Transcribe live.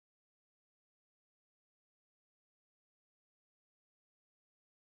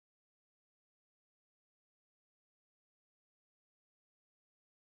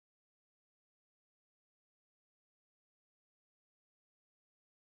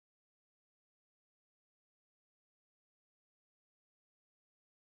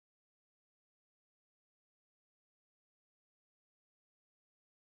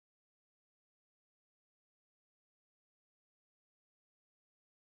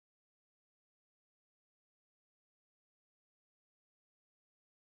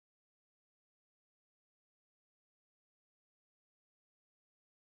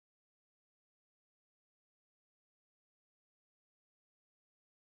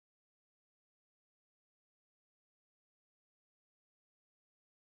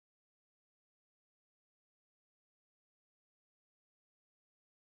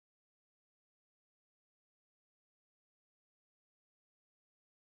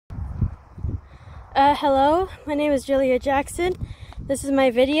Hello, my name is Julia Jackson. This is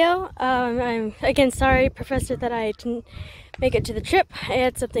my video. I'm again sorry, Professor, that I didn't make it to the trip. I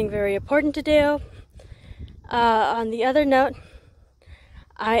had something very important to do. On the other note,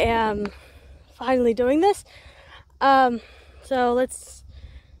 I am finally doing this. So let's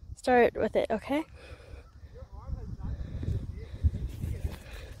start with it, okay?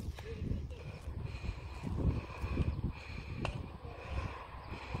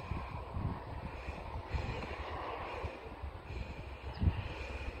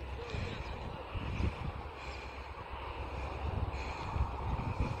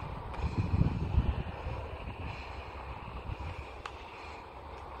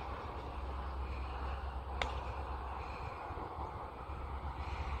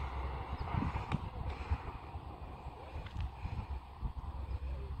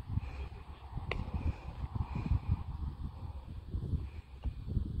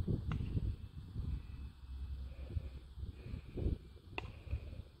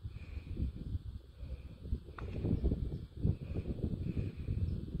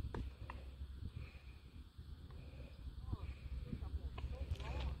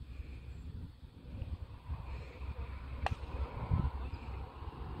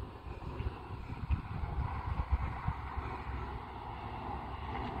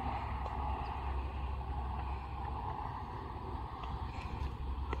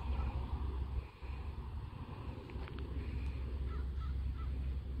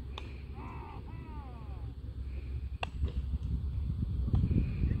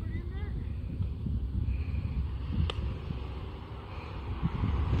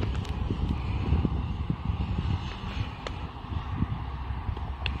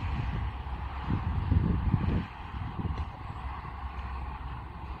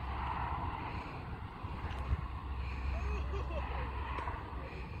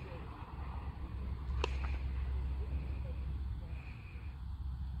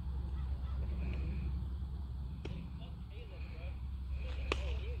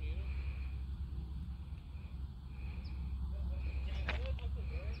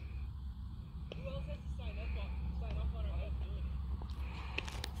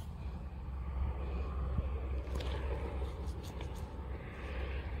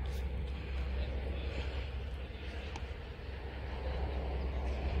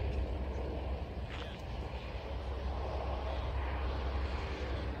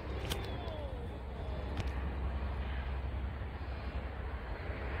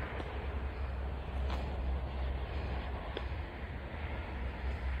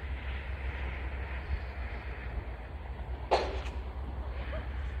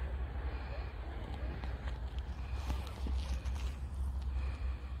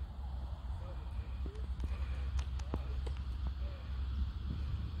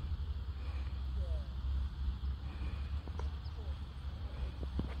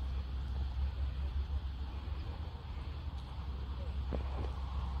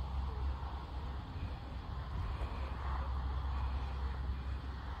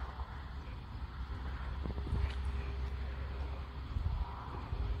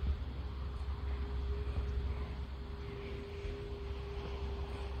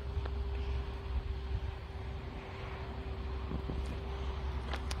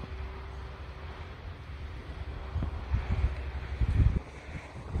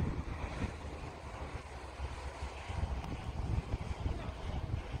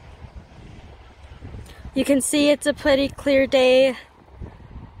 You can see it's a pretty clear day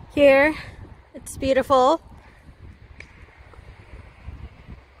here. It's beautiful.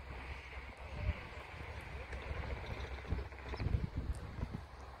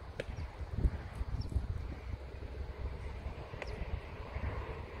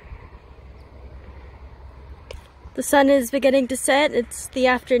 The sun is beginning to set. It's the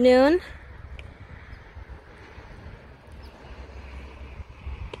afternoon.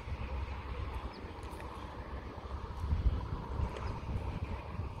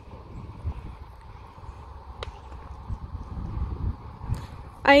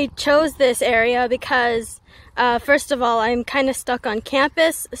 I chose this area because first of all, I'm kind of stuck on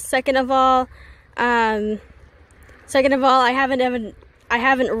campus. Second of all, I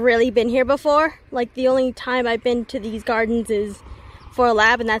haven't really been here before. Like, the only time I've been to these gardens is for a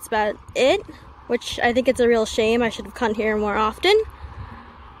lab, and that's about it, which I think it's a real shame. I should have come here more often.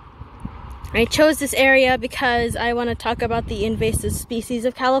 I chose this area because I want to talk about the invasive species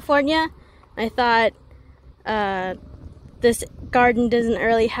of California. I thought this garden doesn't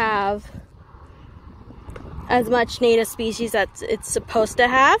really have as much native species that it's supposed to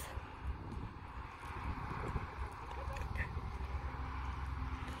have.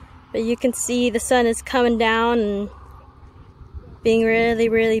 But you can see the sun is coming down and being really,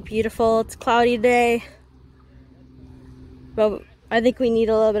 really beautiful. It's cloudy today, but I think we need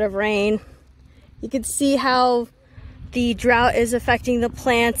a little bit of rain. You can see how the drought is affecting the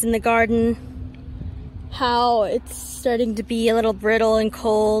plants in the garden, how it's starting to be a little brittle and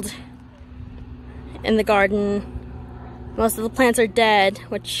cold in the garden. Most of the plants are dead,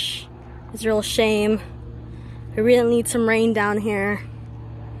 which is a real shame. We really need some rain down here.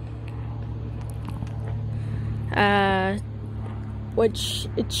 Which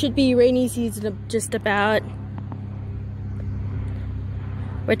it should be rainy season just about.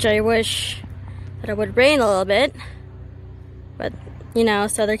 Which I wish that it would rain a little bit. But, you know,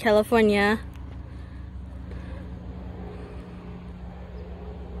 Southern California.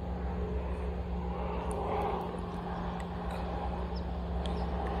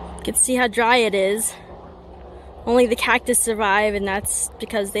 You can see how dry it is. Only the cactus survive, and that's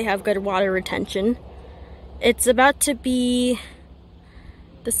because they have good water retention. It's about to be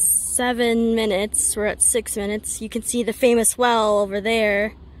the 7 minutes. We're at 6 minutes. You can see the famous well over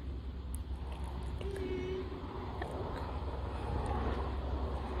there.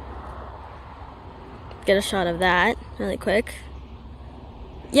 Get a shot of that really quick.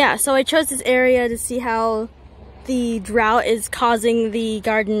 Yeah, so I chose this area to see how the drought is causing the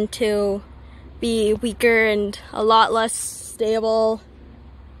garden to be weaker and a lot less stable.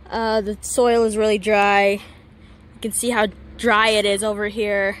 The soil is really dry. You can see how dry it is over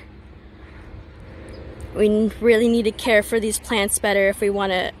here. We really need to care for these plants better if we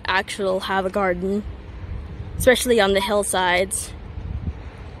want to actually have a garden, especially on the hillsides.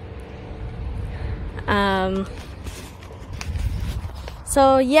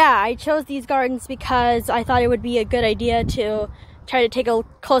 So yeah, I chose these gardens because I thought it would be a good idea to try to take a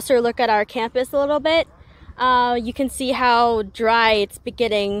closer look at our campus a little bit. You can see how dry it's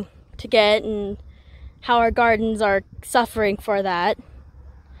beginning to get and how our gardens are suffering for that.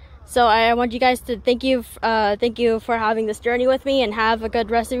 So I want you guys to thank you for having this journey with me, and have a good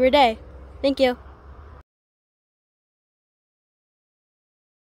rest of your day. Thank you.